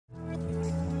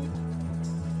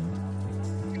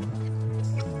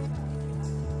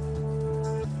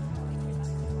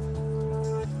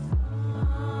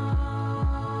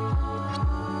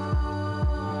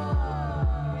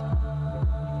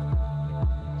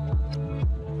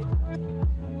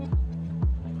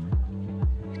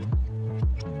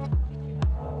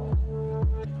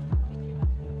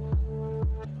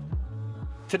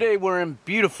Today we're in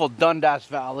beautiful Dundas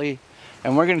Valley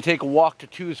and we're going to take a walk to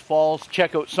Tews Falls,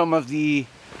 check out some of the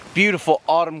beautiful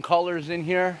autumn colors in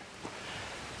here.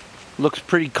 Looks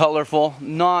pretty colorful,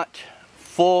 not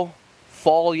full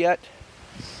fall yet,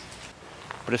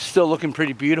 but it's still looking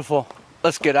pretty beautiful.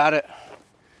 Let's get at it.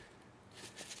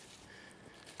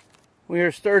 We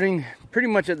are starting pretty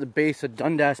much at the base of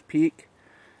Dundas Peak.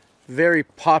 Very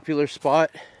popular spot.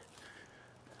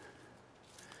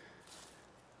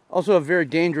 Also a very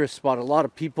dangerous spot. A lot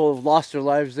of people have lost their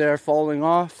lives there falling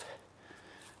off,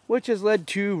 which has led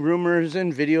to rumors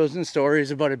and videos and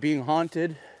stories about it being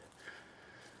haunted.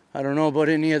 I don't know about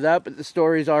any of that, but the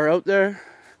stories are out there.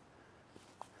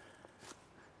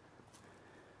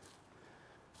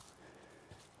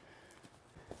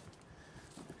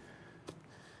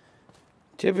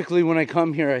 Typically when I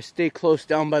come here, I stay close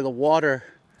down by the water.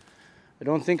 I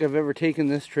don't think I've ever taken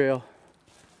this trail.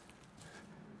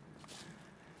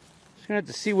 Just gonna have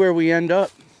to see where we end up.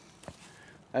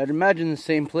 I'd imagine the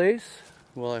same place.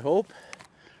 Well, I hope.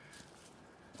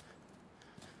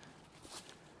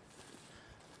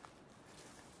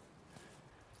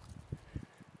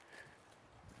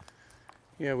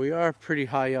 Yeah, we are pretty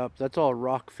high up. That's all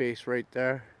rock face right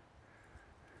there.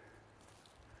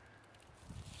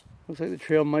 Looks like the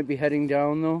trail might be heading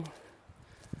down though.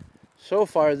 So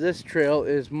far, this trail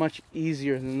is much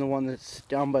easier than the one that's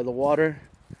down by the water.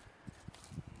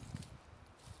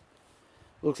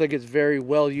 Looks like it's very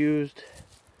well used.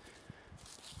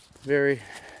 And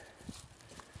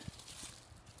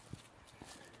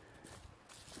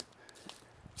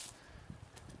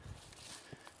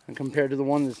compared to the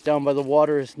one that's down by the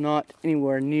water, it's not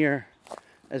anywhere near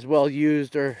as well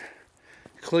used or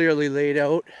clearly laid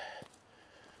out.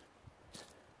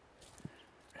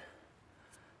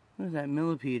 Look at that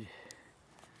millipede.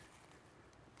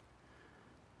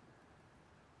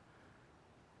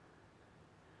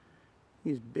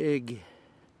 He's big.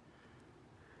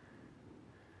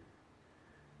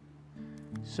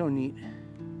 So neat.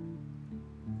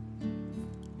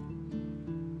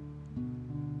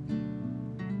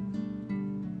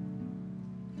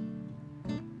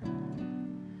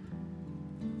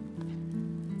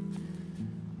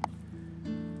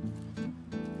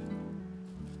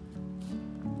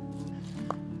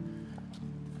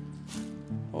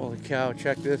 Holy cow,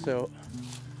 check this out.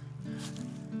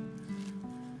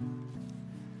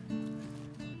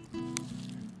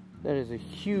 That is a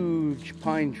huge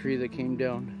pine tree that came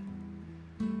down.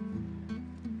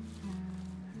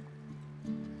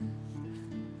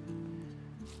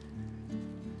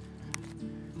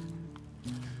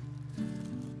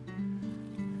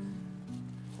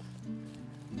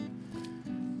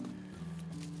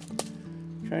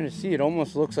 Trying to see, it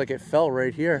almost looks like it fell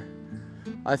right here.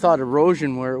 I thought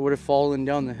erosion where it would have fallen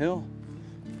down the hill.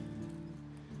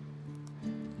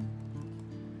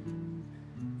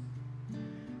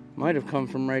 Might have come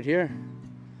from right here.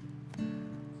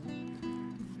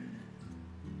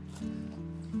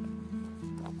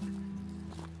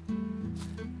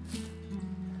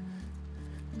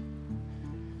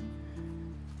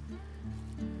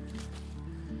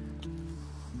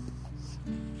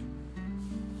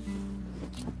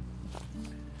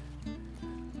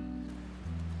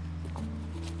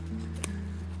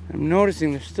 I'm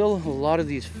noticing there's still a lot of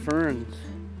these ferns.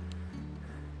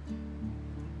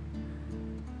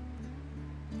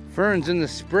 Ferns in the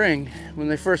spring, when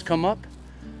they first come up,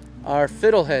 are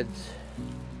fiddleheads.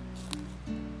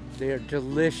 They are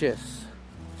delicious.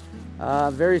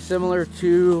 Very similar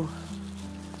to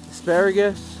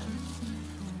asparagus.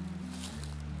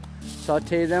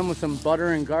 Saute them with some butter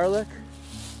and garlic.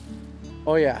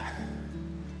 Oh yeah,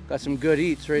 got some good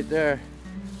eats right there.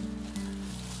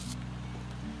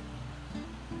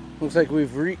 Looks like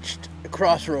we've reached a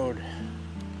crossroad.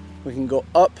 We can go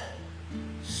up,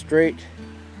 straight,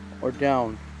 or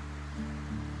down.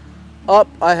 Up,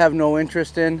 I have no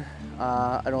interest in.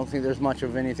 I don't think there's much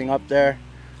of anything up there.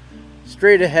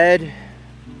 Straight ahead,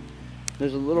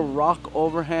 there's a little rock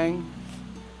overhang.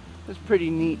 It's pretty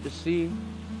neat to see.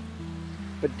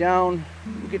 But down,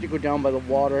 we get to go down by the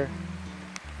water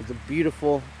with the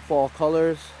beautiful fall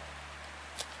colors.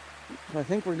 So I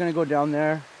think we're gonna go down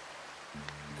there.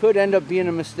 Could end up being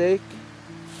a mistake.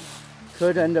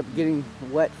 Could end up getting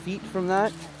wet feet from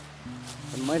that.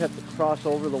 I might have to cross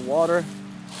over the water,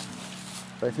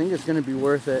 but I think it's going to be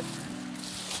worth it.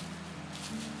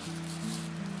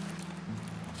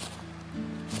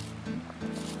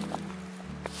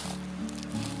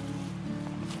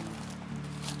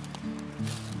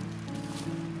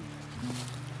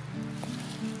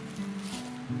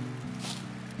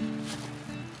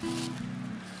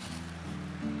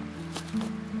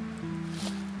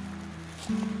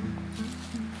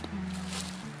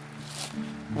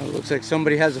 Looks like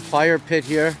somebody has a fire pit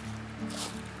here.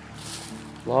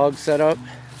 Log set up.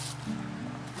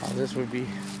 Oh, this would be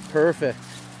perfect.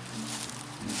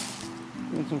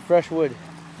 And some fresh wood.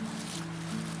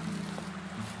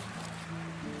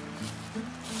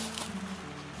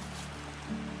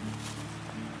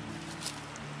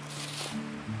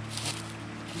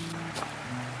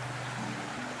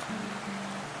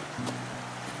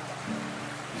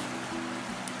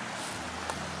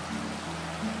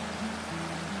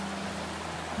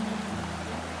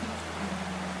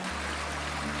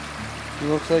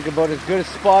 Looks like about as good a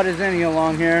spot as any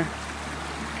along here.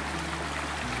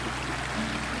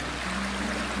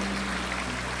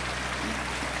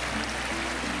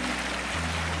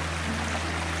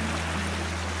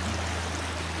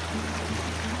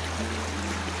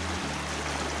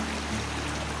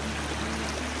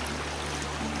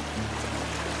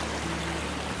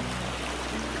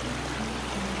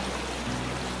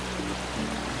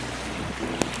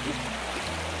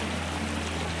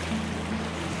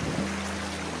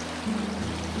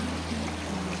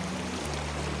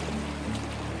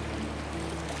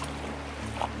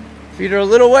 Feet are a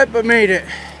little wet, but made it.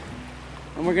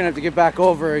 And we're gonna have to get back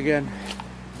over again.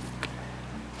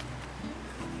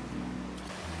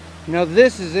 Now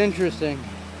this is interesting.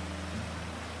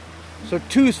 So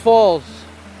Tews Falls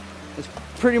is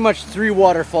pretty much 3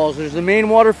 waterfalls. There's the main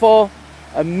waterfall,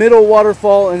 a middle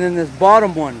waterfall, and then this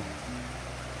bottom one.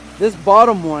 This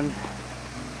bottom one,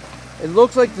 it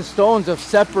looks like the stones have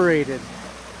separated.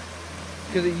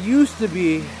 Because it used to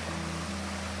be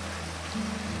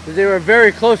that they were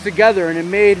very close together and it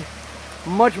made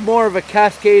much more of a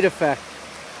cascade effect.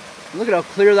 Look at how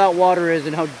clear that water is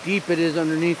and how deep it is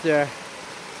underneath there.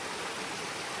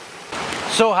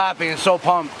 So happy and so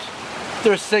pumped.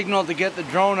 There's signal to get the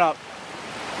drone up.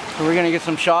 So we're gonna get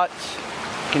some shots,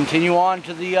 continue on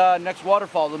to the next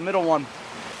waterfall, the middle one.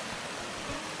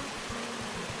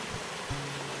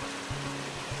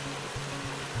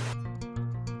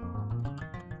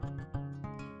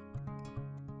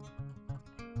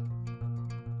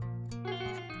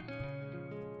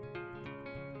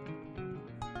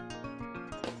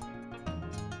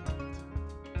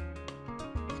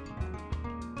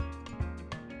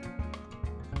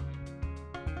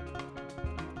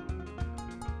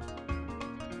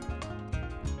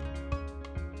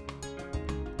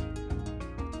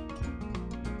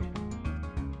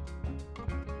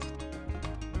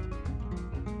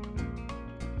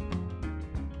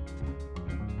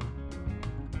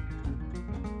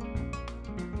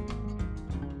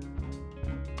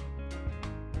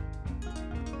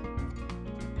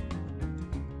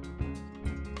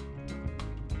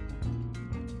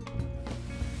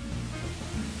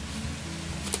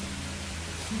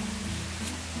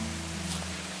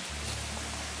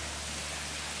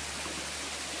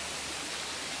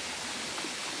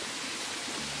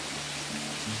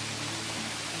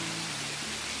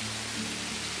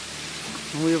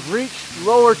 We have reached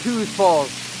Lower Tews Falls.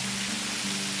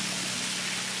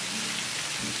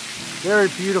 Very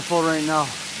beautiful right now.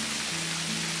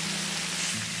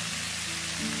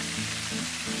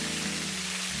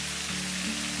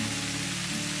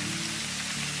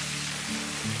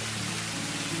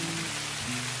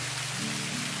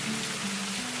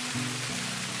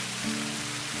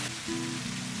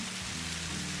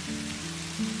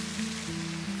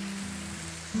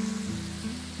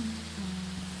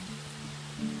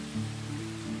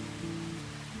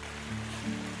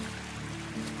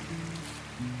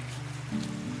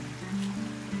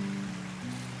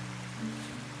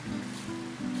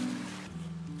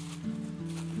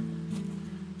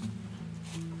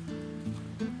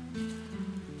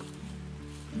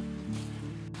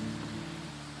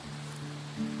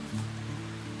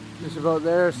 Just about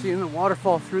there, seeing the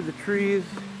waterfall through the trees.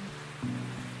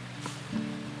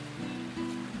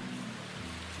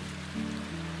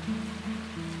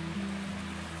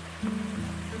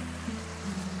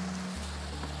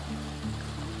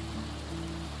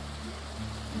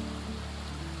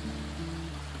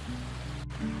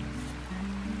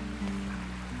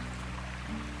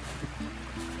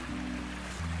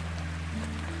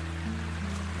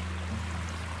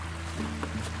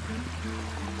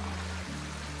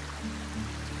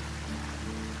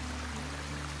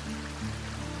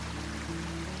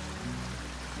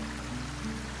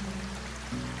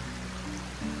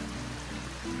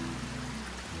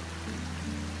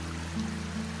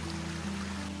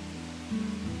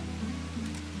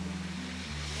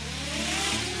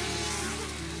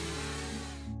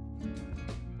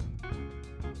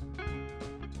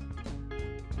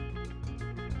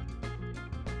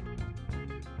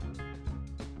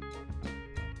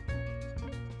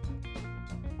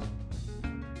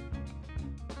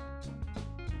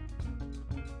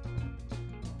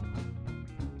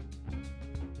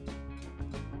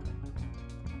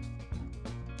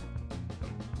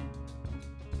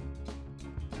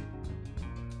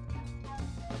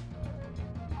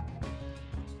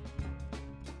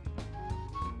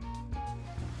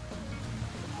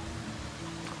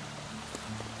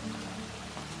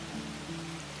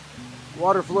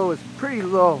 Water flow is pretty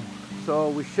low, so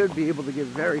we should be able to get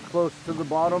very close to the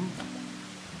bottom.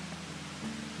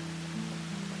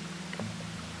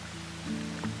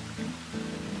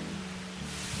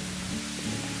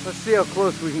 Let's see how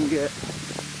close we can get.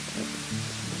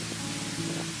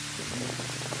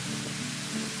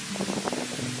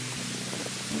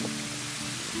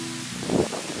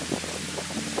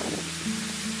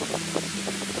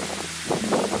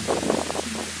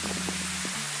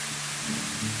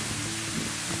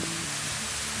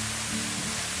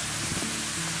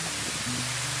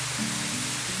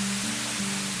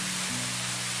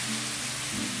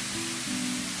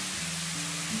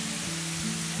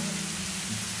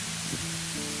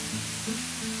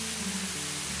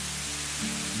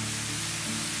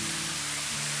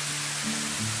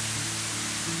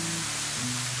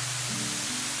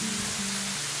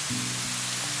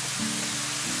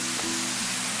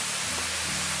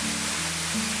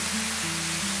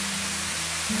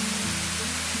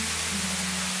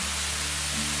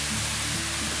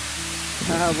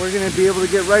 We're going to be able to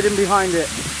get right in behind it.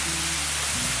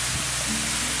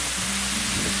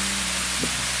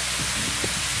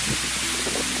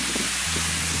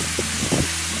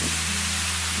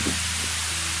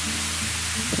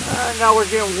 Now we're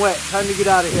getting wet. Time to get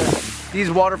out of here. These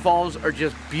waterfalls are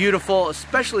just beautiful,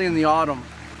 especially in the autumn.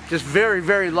 Just very,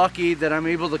 very lucky that I'm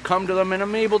able to come to them and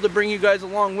I'm able to bring you guys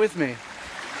along with me.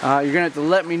 You're going to have to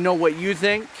let me know what you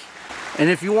think. And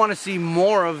if you want to see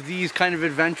more of these kind of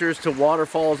adventures to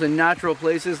waterfalls and natural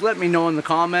places, let me know in the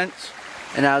comments.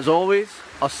 And as always,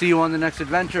 I'll see you on the next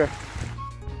adventure.